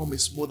the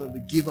promise more than the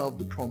giver of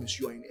the promise,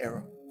 you are in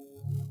error.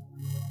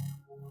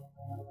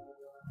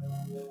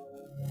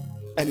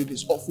 And it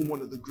is often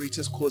one of the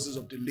greatest causes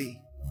of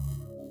delay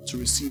to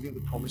receiving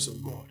the promise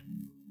of God,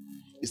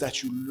 is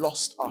that you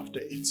lust after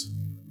it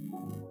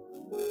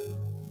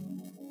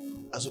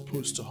as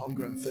opposed to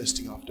hunger and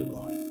thirsting after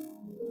God.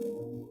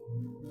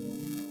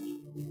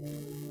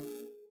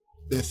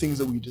 There are things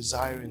that we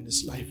desire in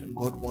this life and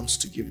God wants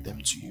to give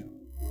them to you.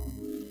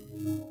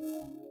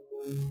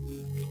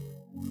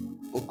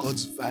 But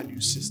God's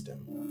value system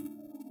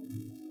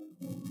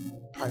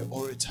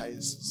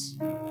prioritizes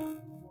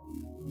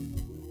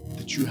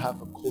that you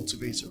have and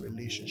cultivate a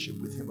relationship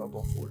with him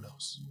above all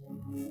else.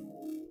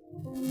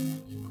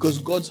 Because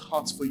God's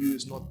heart for you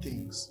is not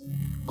things.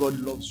 God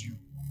loves you.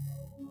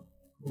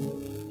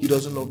 He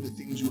doesn't love the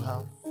things you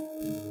have.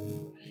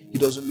 He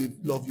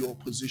doesn't love your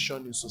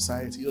position in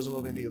society. He doesn't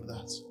love any of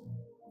that.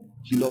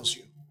 He loves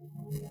you.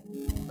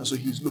 And so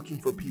he's looking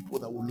for people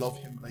that will love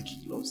him like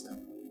he loves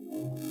them.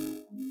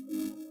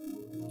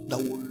 That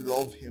will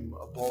love him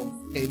above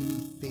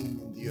anything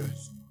in the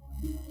earth.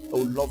 That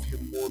will love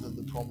him more than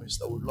the promise.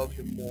 That will love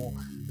him more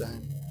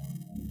than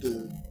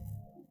the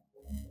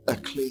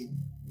acclaim.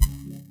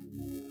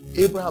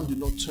 Abraham did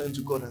not turn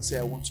to God and say,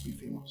 I want to be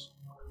famous.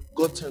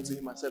 God turned to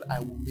him and said, I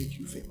will make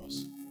you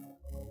famous.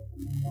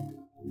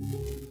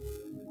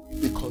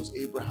 Because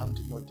Abraham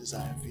did not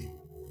desire fame.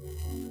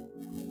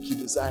 He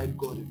desired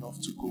God enough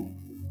to go,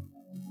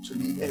 to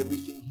leave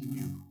everything he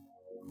knew,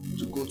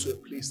 to go to a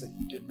place that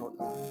he did not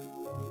know.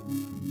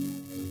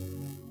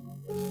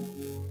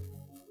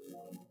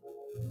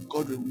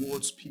 God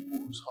rewards people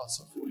whose hearts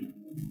are for him.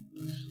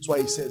 That's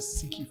why he says,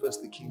 seek ye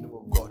first the kingdom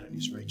of God and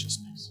his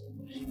righteousness.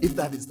 If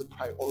that is the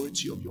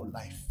priority of your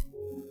life,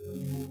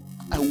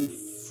 I will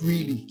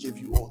freely give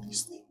you all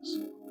these things.